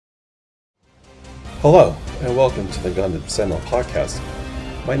Hello, and welcome to the Gundam Sentinel podcast.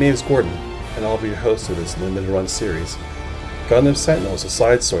 My name is Gordon, and I'll be your host of this limited run series. Gundam Sentinel is a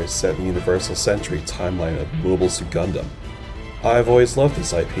side story set in the Universal Century timeline of Mobile Suit Gundam. I've always loved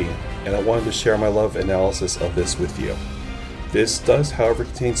this IP, and I wanted to share my love analysis of this with you. This does, however,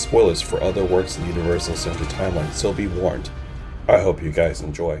 contain spoilers for other works in the Universal Century timeline, so be warned. I hope you guys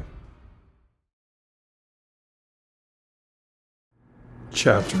enjoy.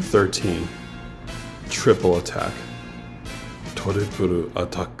 Chapter 13 Triple Attack. Toripuru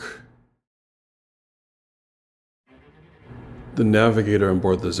Attack. The navigator on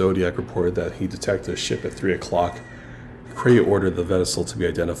board the Zodiac reported that he detected a ship at 3 o'clock. Cray ordered the vessel to be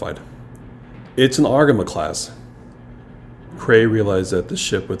identified. It's an Argama class. Cray realized that the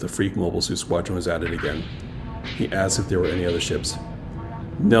ship with the Freak Mobile Suit Squadron was at it again. He asked if there were any other ships.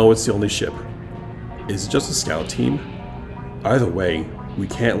 No, it's the only ship. Is it just a scout team? Either way, we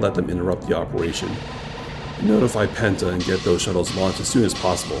can't let them interrupt the operation. Notify Penta and get those shuttles launched as soon as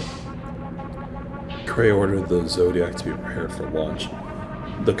possible. Cray ordered the Zodiac to be prepared for launch.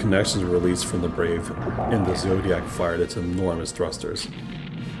 The connections were released from the Brave, and the Zodiac fired its enormous thrusters.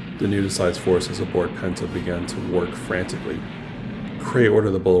 The nudicized forces aboard Penta began to work frantically. Cray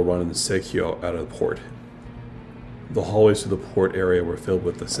ordered the Bull Run and Sekio out of the port. The hallways to the port area were filled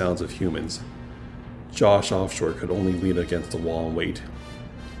with the sounds of humans. Josh offshore could only lean against the wall and wait.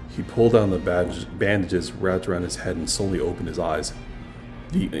 He pulled down the bandages wrapped around his head and slowly opened his eyes.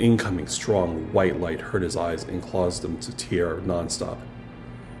 The incoming strong white light hurt his eyes and caused them to tear nonstop.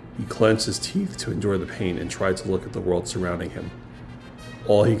 He clenched his teeth to endure the pain and tried to look at the world surrounding him.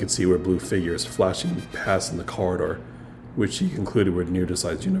 All he could see were blue figures flashing past in the corridor, which he concluded were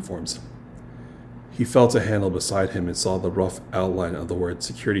nudicized uniforms. He felt a handle beside him and saw the rough outline of the word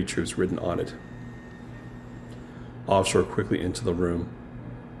security troops written on it. Offshore quickly into the room.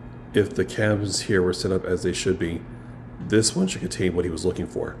 If the cabins here were set up as they should be, this one should contain what he was looking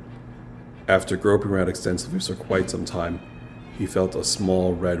for. After groping around extensively for quite some time, he felt a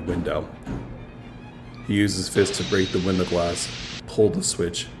small red window. He used his fist to break the window glass, pulled the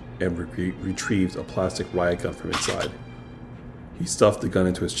switch, and retrieved a plastic riot gun from inside. He stuffed the gun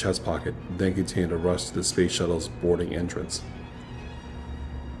into his chest pocket, then continued to rush to the space shuttle's boarding entrance.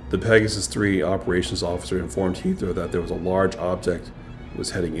 The Pegasus 3 operations officer informed Heathrow that there was a large object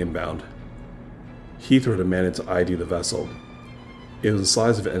was heading inbound. Heathrow demanded to ID the vessel. It was the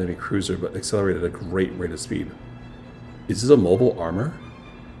size of an enemy cruiser but accelerated at a great rate of speed. Is this a mobile armor?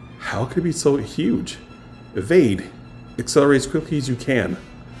 How could it be so huge? Evade! Accelerate as quickly as you can.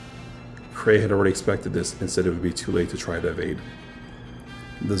 Cray had already expected this and said it would be too late to try to evade.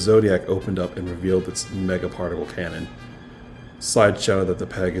 The Zodiac opened up and revealed its mega-particle cannon. Side shouted that the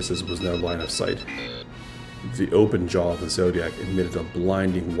Pegasus was now line of sight. The open jaw of the Zodiac emitted a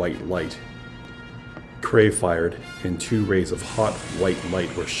blinding white light. Cray fired, and 2 rays of hot white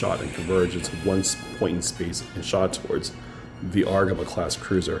light were shot and converged into one point in space and shot towards the Argama-class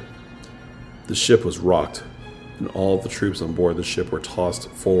cruiser. The ship was rocked, and all of the troops on board the ship were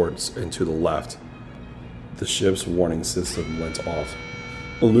tossed forwards and to the left. The ship's warning system went off,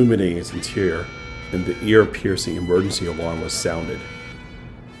 illuminating its interior, and the ear-piercing emergency alarm was sounded.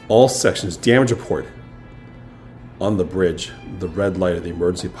 All sections, damage report! On the bridge, the red light of the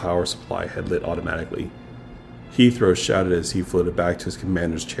emergency power supply had lit automatically. Heathrow shouted as he floated back to his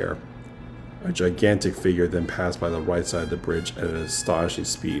commander's chair. A gigantic figure then passed by the right side of the bridge at an astonishing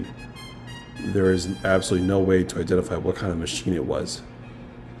speed. There is absolutely no way to identify what kind of machine it was.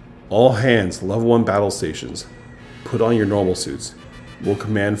 All hands, level 1 battle stations. Put on your normal suits. We'll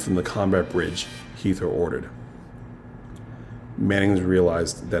command from the combat bridge, Heathrow ordered. Mannings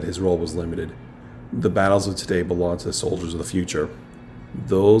realized that his role was limited. The battles of today belong to the soldiers of the future.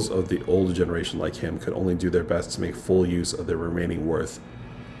 Those of the older generation like him could only do their best to make full use of their remaining worth.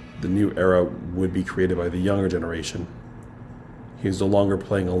 The new era would be created by the younger generation. He was no longer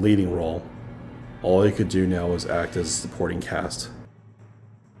playing a leading role. All he could do now was act as a supporting cast.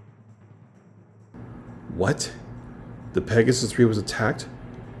 What? The Pegasus 3 was attacked?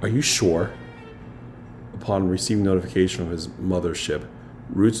 Are you sure? Upon receiving notification from his mother's ship,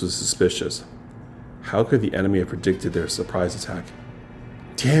 Roots was suspicious. How could the enemy have predicted their surprise attack?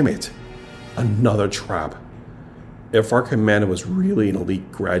 Damn it! Another trap. If our commander was really an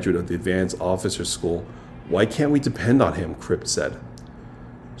elite graduate of the Advanced Officer School, why can't we depend on him? Crypt said.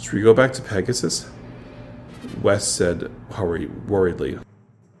 Should we go back to Pegasus? West said worriedly.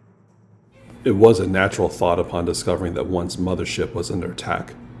 It was a natural thought upon discovering that one's mothership was under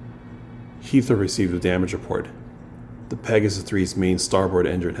attack. Heathrow received a damage report. The Pegasus 3's main starboard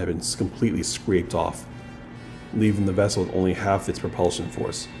engine had been completely scraped off, leaving the vessel with only half its propulsion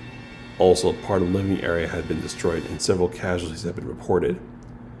force. Also, part of the living area had been destroyed and several casualties had been reported.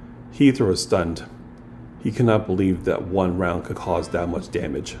 Heathrow was stunned. He could not believe that one round could cause that much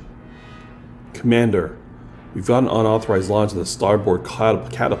damage. "Commander, we've got an unauthorized launch of the starboard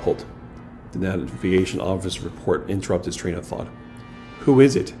catapult." The navigation officer's report interrupted his train of thought. "Who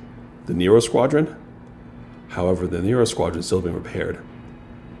is it? The Nero Squadron?" However, the Nero Squadron is still being repaired.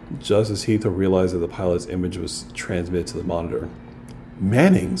 Just as Heathrow realized that the pilot's image was transmitted to the monitor.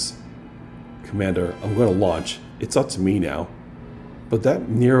 "Manning's!" "Commander, I'm going to launch. It's up to me now." "But that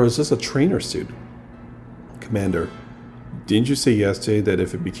Nero is just a trainer suit." "Commander, didn't you say yesterday that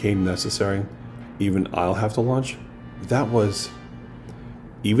if it became necessary, even I'll have to launch?" "That was..."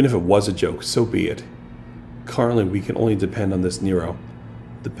 "Even if it was a joke, so be it. Currently, we can only depend on this Nero.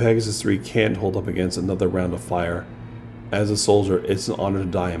 The Pegasus 3 can't hold up against another round of fire. As a soldier, it's an honor to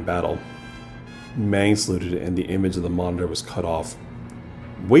die in battle." Manning saluted and the image of the monitor was cut off.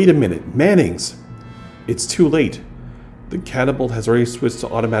 "Wait a minute, Manning's!" "It's too late. The catapult has already switched to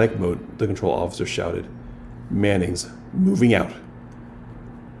automatic mode," the control officer shouted. "Manning's, moving out."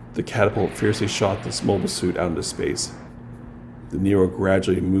 The catapult fiercely shot this mobile suit out into space. The Nero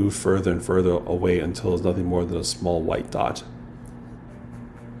gradually moved further and further away until it was nothing more than a small white dot.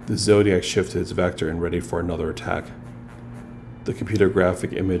 The Zodiac shifted its vector and ready for another attack. The computer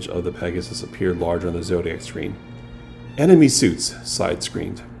graphic image of the Pegasus appeared larger on the Zodiac screen. "Enemy suits!" Side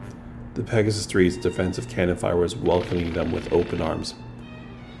screamed. The Pegasus 3's defensive cannon fire was welcoming them with open arms.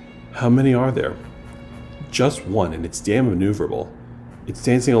 "How many are there?" "Just one, and it's damn maneuverable. It's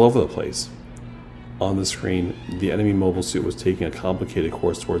dancing all over the place." On the screen, the enemy mobile suit was taking a complicated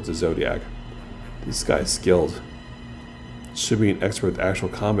course towards the Zodiac. "This guy's skilled. Should be an expert with actual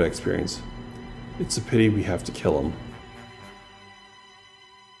combat experience. It's a pity we have to kill him."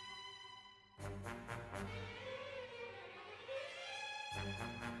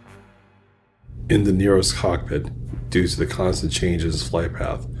 In the Nero's cockpit, due to the constant changes in its flight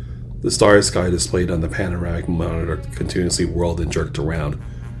path, the starry sky displayed on the panoramic monitor continuously whirled and jerked around.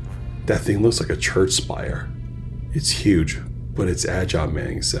 "That thing looks like a church spire." "It's huge, but it's agile,"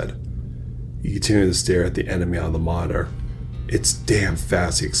 Manning said. He continued to stare at the enemy on the monitor. "It's damn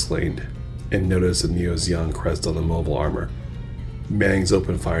fast," he exclaimed, and noticed the Neo's young crest on the mobile armor. Manning's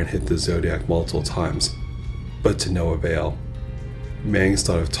opened fire and hit the Zodiac multiple times, but to no avail. Manning's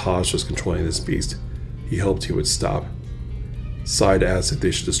thought if Tosh was controlling this beast, he hoped he would stop. Side asked if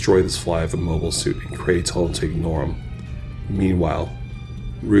they should destroy this fly of a mobile suit, and Cray told him to ignore him. Meanwhile,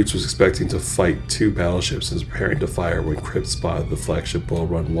 Roots was expecting to fight two battleships and was preparing to fire when Crypt spotted the flagship Bull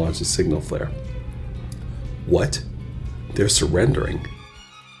Run launch a signal flare. "What? They're surrendering."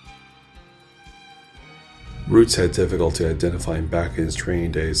 Roots had difficulty identifying back in his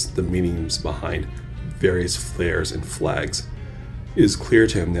training days the meanings behind various flares and flags. It is clear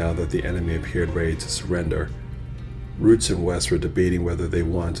to him now that the enemy appeared ready to surrender. Roots and West were debating whether they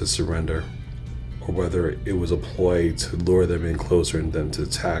wanted to surrender, or whether it was a ploy to lure them in closer and then to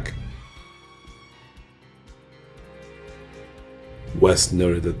attack. West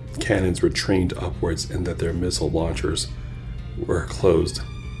noted that cannons were trained upwards and that their missile launchers were closed.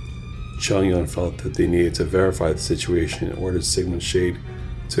 Chung-Yun felt that they needed to verify the situation and ordered Sigmund Shade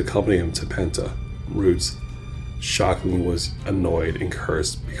to accompany him to Penta. Roots, shockingly, was annoyed and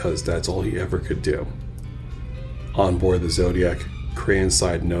cursed because that's all he ever could do. On board the Zodiac, Cray and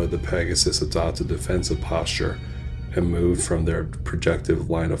Side noted the Pegasus adopted a defensive posture and moved from their projective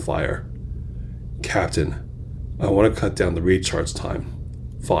line of fire. "Captain, I want to cut down the recharge time."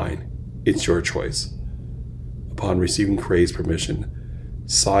 "Fine, it's your choice." Upon receiving Cray's permission,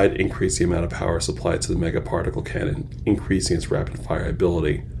 Side increased the amount of power supplied to the megaparticle cannon, increasing its rapid-fire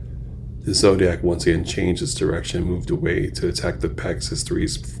ability. The Zodiac once again changed its direction and moved away to attack the Pegasus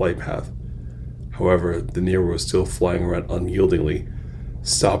 3's flight path. However, the Nero was still flying around unyieldingly,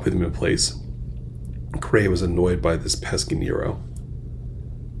 stopping them in place. Cray was annoyed by this pesky Nero.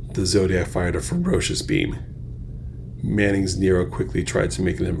 The Zodiac fired a ferocious beam. Manning's Nero quickly tried to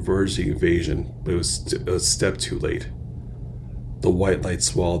make an emergency invasion, but it was a step too late. The white light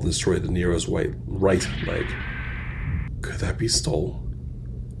swallowed and destroyed the Nero's right leg. Could that be Stoll?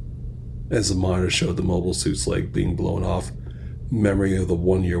 As the monitor showed the mobile suit's leg being blown off, memory of the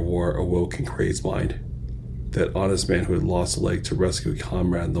 1-year war awoke in Cray's mind. That honest man who had lost a leg to rescue a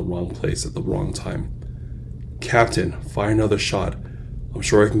comrade in the wrong place at the wrong time. "Captain, fire another shot. I'm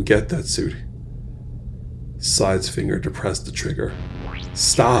sure I can get that suit." Side's finger depressed the trigger.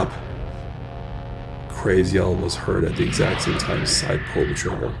 "Stop!" Cray's yell was heard at the exact same time Side pulled the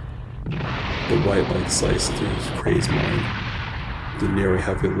trigger. The white light sliced through Cray's mind. The Nero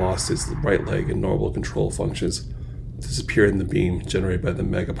having lost its right leg and normal control functions, disappeared in the beam generated by the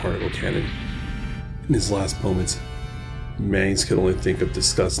megaparticle cannon. In his last moments, Mannings could only think of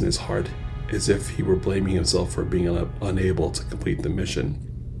disgust in his heart, as if he were blaming himself for being unable to complete the mission.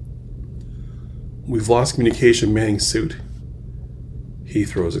 "We've lost communication, Manning's suit."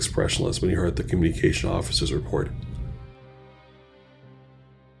 Heathrow was expressionless when he heard the communication officer's report.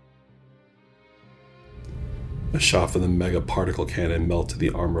 A shot from the mega-particle cannon melted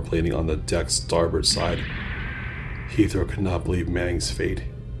the armor plating on the deck's starboard side. Heathrow could not believe Manning's fate.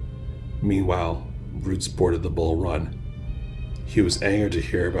 Meanwhile, Roots boarded the Bull Run. He was angered to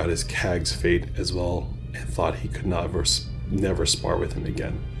hear about his CAG's fate as well, and thought he could never spar with him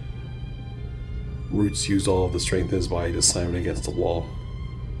again. Roots used all of the strength in his body to slam it against the wall.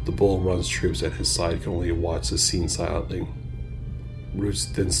 The Bull Run's troops at his side could only watch the scene silently. Roots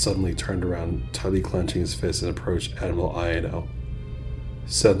then suddenly turned around, tightly clenching his fist, and approached Admiral Iono.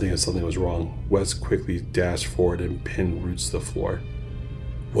 Sensing that something was wrong, West quickly dashed forward and pinned Roots to the floor.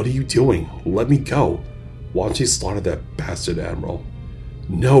 "What are you doing? Let me go! Why don't you slaughter that bastard, Admiral?"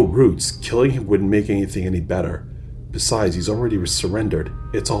 "No, Roots! Killing him wouldn't make anything any better. Besides, he's already surrendered.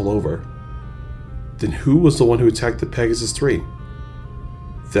 It's all over." "Then who was the one who attacked the Pegasus 3?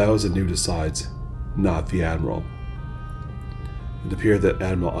 That was the new decides, not the Admiral. It appeared that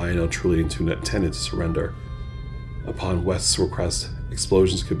Admiral Iono truly intended to surrender. Upon West's request,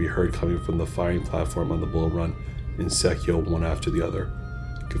 explosions could be heard coming from the firing platform on the Bull Run in Sekio one after the other,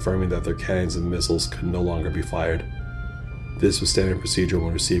 confirming that their cannons and missiles could no longer be fired. This was standard procedure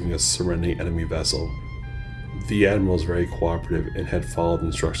when receiving a surrendering enemy vessel. The Admiral was very cooperative and had followed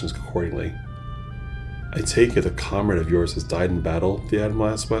instructions accordingly. "I take it a comrade of yours has died in battle?" the Admiral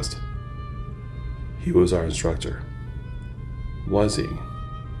asked West. "He was our instructor." "Was he?"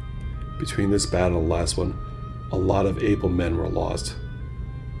 "Between this battle and the last one, a lot of able men were lost.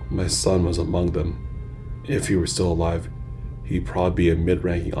 My son was among them. If he were still alive, he'd probably be a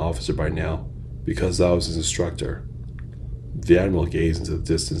mid-ranking officer by now, because I was his instructor." The Admiral gazed into the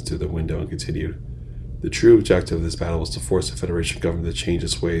distance through the window and continued, "The true objective of this battle was to force the Federation government to change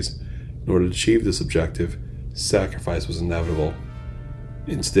its ways. In order to achieve this objective, sacrifice was inevitable.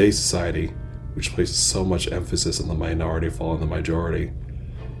 In today's society, which places so much emphasis on the minority following the majority,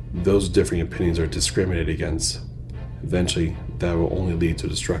 those differing opinions are discriminated against. Eventually, that will only lead to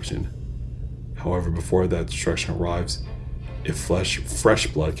destruction. However, before that destruction arrives, if fresh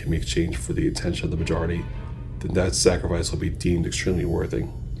blood can be exchanged for the attention of the majority, then that sacrifice will be deemed extremely worthy."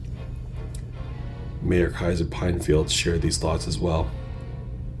 Mayor Kaiser Pinefield shared these thoughts as well.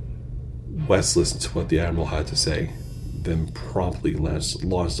 West listened to what the Admiral had to say, then promptly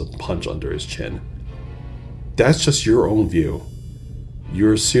launched a punch under his chin. "That's just your own view.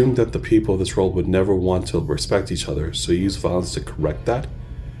 You assumed that the people of this world would never want to respect each other, so you use violence to correct that?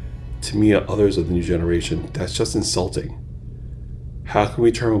 To me and others of the new generation, that's just insulting. How can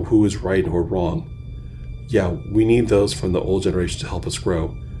we determine who is right or wrong? Yeah, we need those from the old generation to help us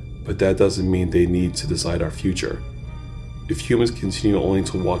grow, but that doesn't mean they need to decide our future. If humans continue only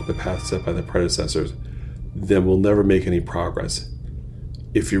to walk the path set by their predecessors, then we'll never make any progress.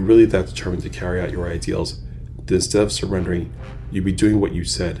 If you're really that determined to carry out your ideals, then instead of surrendering, you'd be doing what you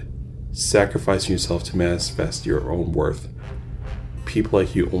said, sacrificing yourself to manifest your own worth. People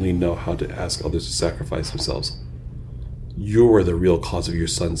like you only know how to ask others to sacrifice themselves. You are the real cause of your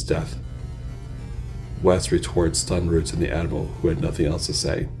son's death." West retorted stunned Roots and the Admiral, who had nothing else to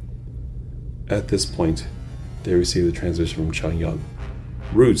say. At this point, they received a transmission from Chung Young.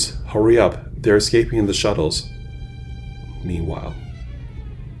 "Roots, hurry up! They're escaping in the shuttles." Meanwhile,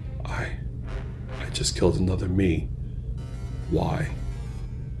 I just killed another me. Why?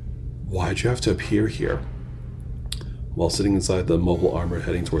 Why'd you have to appear here?" While sitting inside the mobile armor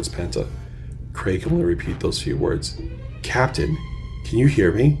heading towards Penta, Craig can only repeat those few words. "Captain, can you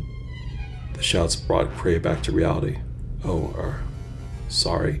hear me?" The shouts brought Craig back to reality.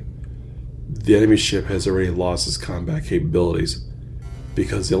 Sorry. The enemy ship has already lost its combat capabilities,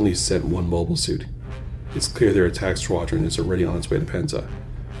 because they only sent one mobile suit. It's clear their attack squadron is already on its way to Penta.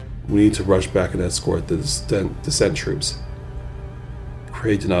 We need to rush back and escort the descent troops.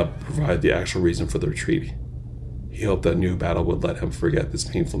 Craig did not provide the actual reason for the retreat. He hoped that a new battle would let him forget this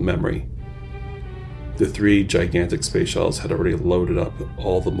painful memory. The 3 gigantic space shuttles had already loaded up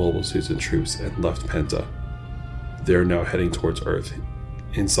all the mobile suits and troops and left Penta. They are now heading towards Earth.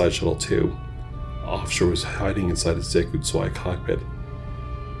 Inside Shuttle 2, Offshore was hiding inside his Zekutsui cockpit.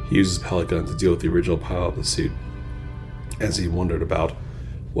 He used his pellet gun to deal with the original pilot of the suit. As he wondered about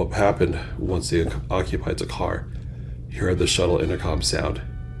what happened once they occupied the car, he heard the shuttle intercom sound.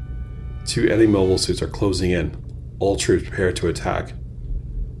 2 enemy mobile suits are closing in. All troops prepare to attack.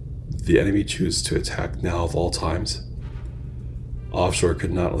 The enemy choose to attack now of all times. Offshore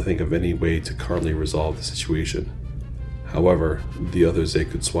could not think of any way to currently resolve the situation. However, the other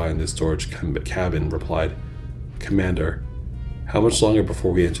Zekutswai in the storage cabin replied, "Commander, how much longer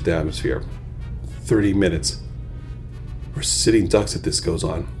before we enter the atmosphere?" 30 minutes. We're sitting ducks if this goes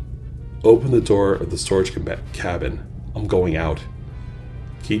on. Open the door of the storage cabin. I'm going out.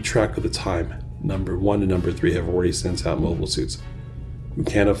 Keep track of the time. Number 1 and number 3 have already sent out mobile suits. We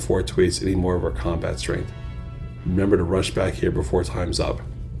can't afford to waste any more of our combat strength. Remember to rush back here before time's up.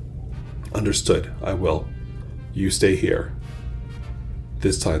 Understood, I will. You stay here.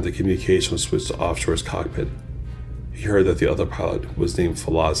 This time the communication was switched to Offshore's cockpit. He heard that the other pilot was named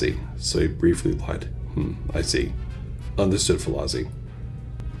Falazi, so he briefly lied. I see. Understood, Falazi.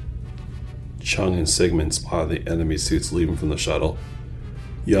 Chung and Sigmund spotted the enemy suits leaving from the shuttle.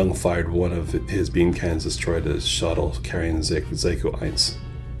 Young fired one of his beam cannons to destroy the shuttle carrying Zeku 1.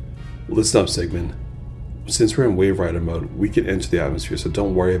 Listen up, Sigmund. Since we're in Wave Rider mode, we can enter the atmosphere, so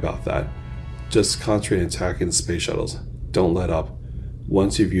don't worry about that. Just concentrate on attacking the space shuttles. Don't let up.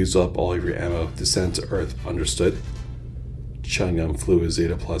 Once you've used up all of your ammo, descend to Earth. Understood? Changyang flew his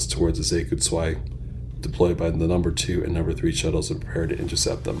Zeta Plus towards the Zekutswai, deployed by the number 2 and number 3 shuttles, and prepared to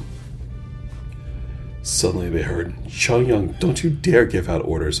intercept them. Suddenly they heard, "Changyang, don't you dare give out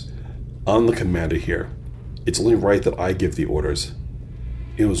orders. I'm the commander here. It's only right that I give the orders."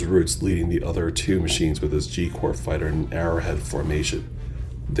 It was Roots leading the other 2 machines with his G-Corps fighter in an arrowhead formation.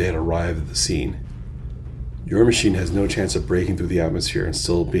 They had arrived at the scene. "Your machine has no chance of breaking through the atmosphere and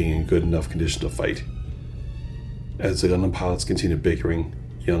still being in good enough condition to fight." As the Gundam pilots continued bickering,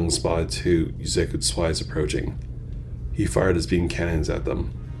 Young spotted 2 Zekutswais approaching. He fired his beam cannons at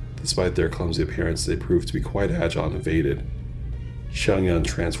them. Despite their clumsy appearance, they proved to be quite agile and evaded. Changyang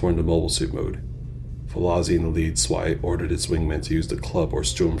transformed to mobile suit mode. Falazi in the lead Swai ordered its wingman to use the club or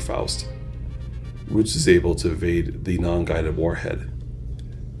Sturmfaust. Roots was able to evade the non-guided warhead.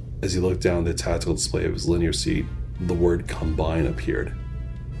 As he looked down the tactical display of his linear seat, the word "Combine" appeared.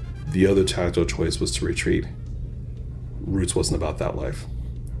 The other tactical choice was to retreat. Roots wasn't about that life.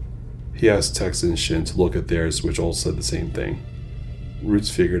 He asked Tex and Shin to look at theirs, which all said the same thing. Roots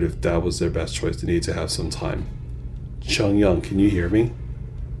figured if that was their best choice, they needed to have some time. "Changyang, can you hear me?"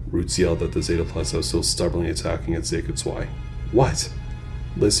 Roots yelled at the Zeta Plus that was still stubbornly attacking at Zekutswai. "What?"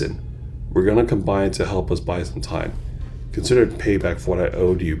 "Listen, we're gonna combine to help us buy some time. Consider it payback for what I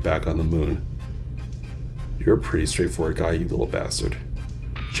owed you back on the moon." "You're a pretty straightforward guy, you little bastard."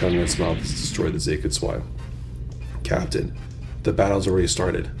 Changyang smiled as he destroyed the Zekutswai. "Captain, the battle's already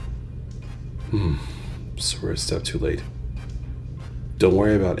started." So we're a step too late. "Don't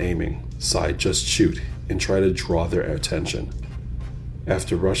worry about aiming. Sai, just shoot, and try to draw their attention."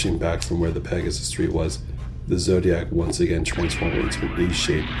 After rushing back from where the Pegasus 3 was, the Zodiac once again transformed into an E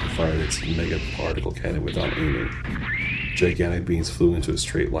shape and fired its mega particle cannon without aiming. Gigantic beams flew into a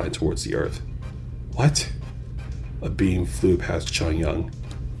straight line towards the Earth. "What?" A beam flew past Changyang.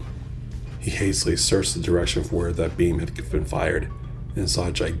 He hastily searched the direction for where that beam had been fired, and saw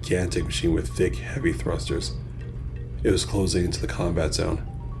a gigantic machine with thick, heavy thrusters. It was closing into the combat zone.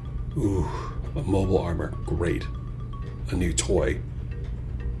 Ooh, a mobile armor. Great. A new toy.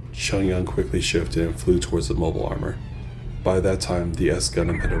 Changyang quickly shifted and flew towards the mobile armor. By that time, the S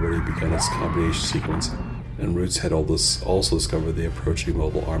Gundam had already begun its combination sequence, and Roots had also discovered the approaching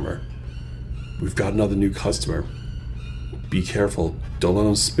mobile armor. "We've got another new customer. Be careful, don't let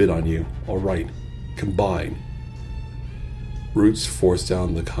them spit on you. Alright, combine." Roots forced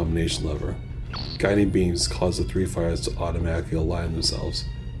down the combination lever. Guiding beams caused the 3 fighters to automatically align themselves,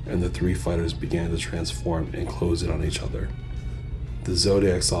 and the 3 fighters began to transform and close in on each other. The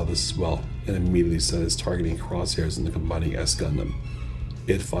Zodiac saw this as well, and immediately set its targeting crosshairs in the combining S Gundam.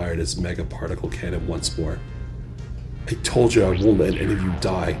 It fired its mega particle cannon once more. "I told you I won't let any of you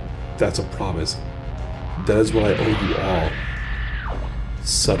die. That's a promise. That is what I owe you all."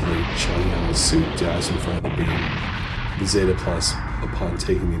 Suddenly, Changyang's suit dashed in front of the beam. The Zeta Plus, upon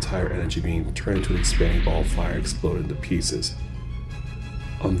taking the entire energy beam, turned into an expanding ball of fire and exploded into pieces.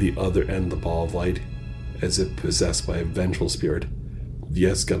 On the other end of the ball of light, as if possessed by a vengeful spirit, the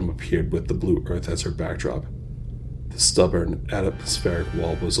S Gundam appeared with the blue Earth as her backdrop. The stubborn, atmospheric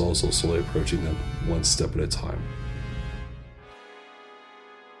wall was also slowly approaching them, one step at a time.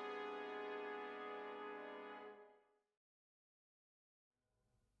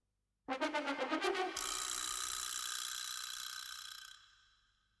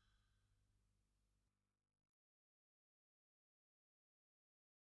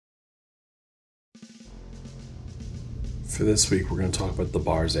 For this week, we're going to talk about the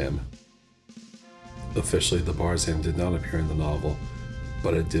Barzam. Officially, the Barzam did not appear in the novel,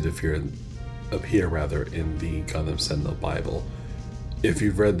 but it did appear in the Gundam Sentinel Bible, If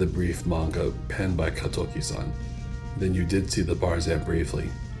you've read the brief manga penned by Katoki-san, then you did see the Barzan briefly.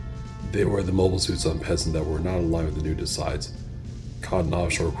 They were the mobile suits on Peasant that were not aligned with the new decides. Cotton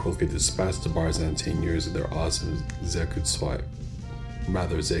Offshore quickly dispatched the Barzan 10 years of their awesome Zeku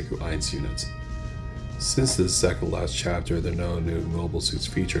 1 units. Since this second last chapter, there are no new mobile suits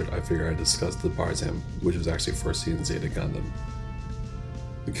featured, I figured I'd discuss the Barzan, which was actually first seen in Zeta Gundam.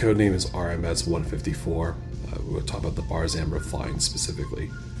 The codename is RMS-154. We'll talk about the Barzan Refined specifically.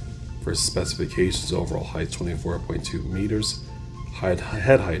 For specifications, overall height 24.2 meters, head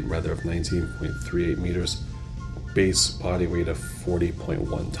height of 19.38 meters, base body weight of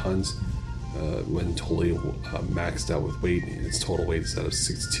 40.1 tons. When totally maxed out with weight, its total weight is at of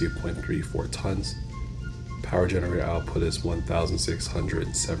 62.34 tons. Power generator output is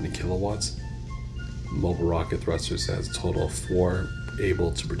 1,670 kilowatts. Mobile rocket thrusters has a total of 4,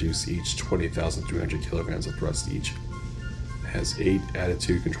 able to produce each 20,300 kilograms of thrust each. It has 8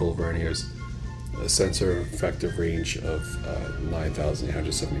 attitude control verniers, a sensor effective range of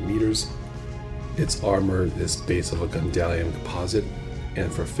 9,870 meters. Its armor is based off a Gundalium composite,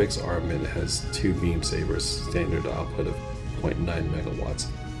 and for fixed armament it has 2 beam sabers, standard output of 0.9 megawatts.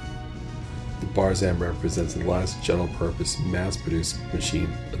 The Barzan represents the last general-purpose mass-produced machine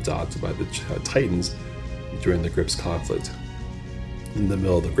adopted by the Titans during the Grips conflict. In the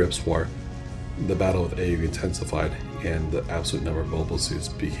middle of the Grips War, the battle with AU intensified, and the absolute number of mobile suits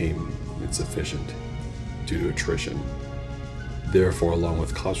became insufficient due to attrition. Therefore, along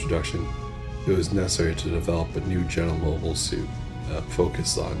with cost reduction, it was necessary to develop a new general mobile suit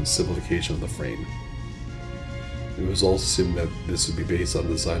focused on simplification of the frame. It was also assumed that this would be based on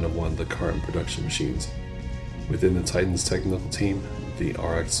the design of one of the current production machines. Within the Titans technical team, the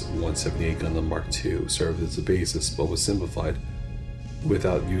RX-178 Gundam Mark II served as the basis but was simplified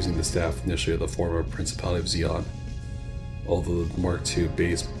without using the staff initially of the former Principality of Zeon. Although the Mark II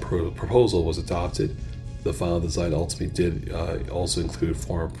base proposal was adopted, the final design ultimately did also include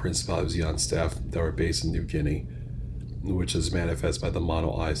former Principality of Zeon staff that were based in New Guinea, which is manifest by the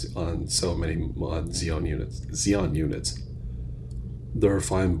mono eyes on so many Zeon units. The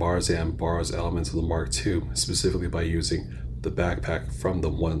refined Barzan borrows elements of the Mark II, specifically by using the backpack from the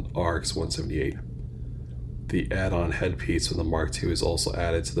RX-178. The add-on headpiece from the Mark II is also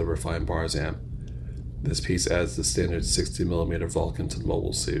added to the refined Barzan. This piece adds the standard 60mm Vulcan to the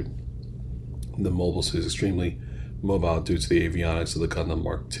mobile suit. The mobile suit is extremely mobile due to the avionics of the Gundam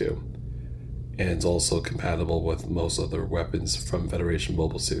Mark II, and is also compatible with most other weapons from Federation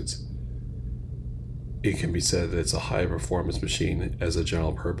mobile suits. It can be said that it's a high-performance machine as a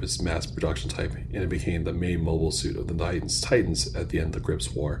general-purpose mass production type, and it became the main mobile suit of the Titans at the end of the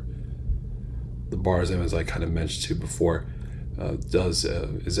Grips War. The Barzan, as I kind of mentioned to before, is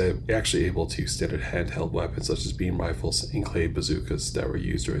actually able to use standard handheld weapons such as beam rifles and clay bazookas that were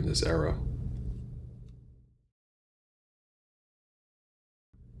used during this era.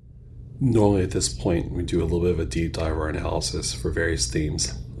 Normally at this point we do a little bit of a deep dive or analysis for various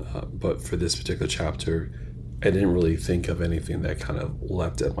themes, but for this particular chapter I didn't really think of anything that kind of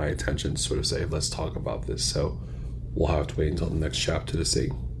leapt at my attention to sort of say, let's talk about this, so we'll have to wait until the next chapter to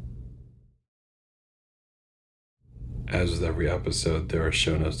see. As with every episode, there are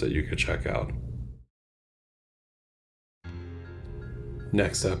show notes that you could check out.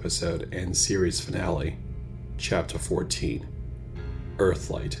 Next episode and series finale, Chapter 14,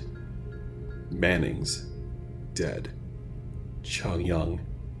 Earthlight. Mannings, dead. Chongyang,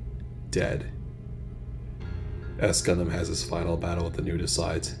 dead. S Gundam has his final battle with the new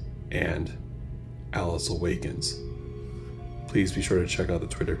decides, and Alice awakens. Please be sure to check out the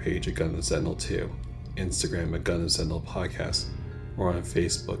Twitter page at Gundam Sentinel 2, Instagram at Gundam Sentinel Podcast, or on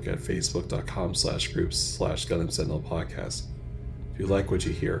Facebook at facebook.com/groups/Gundam Sentinel Podcast. If you like what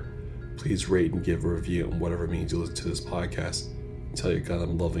you hear, please rate and give a review on whatever means you listen to this podcast. Tell your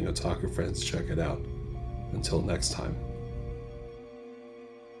Gundam loving otaku friends to check it out. Until next time.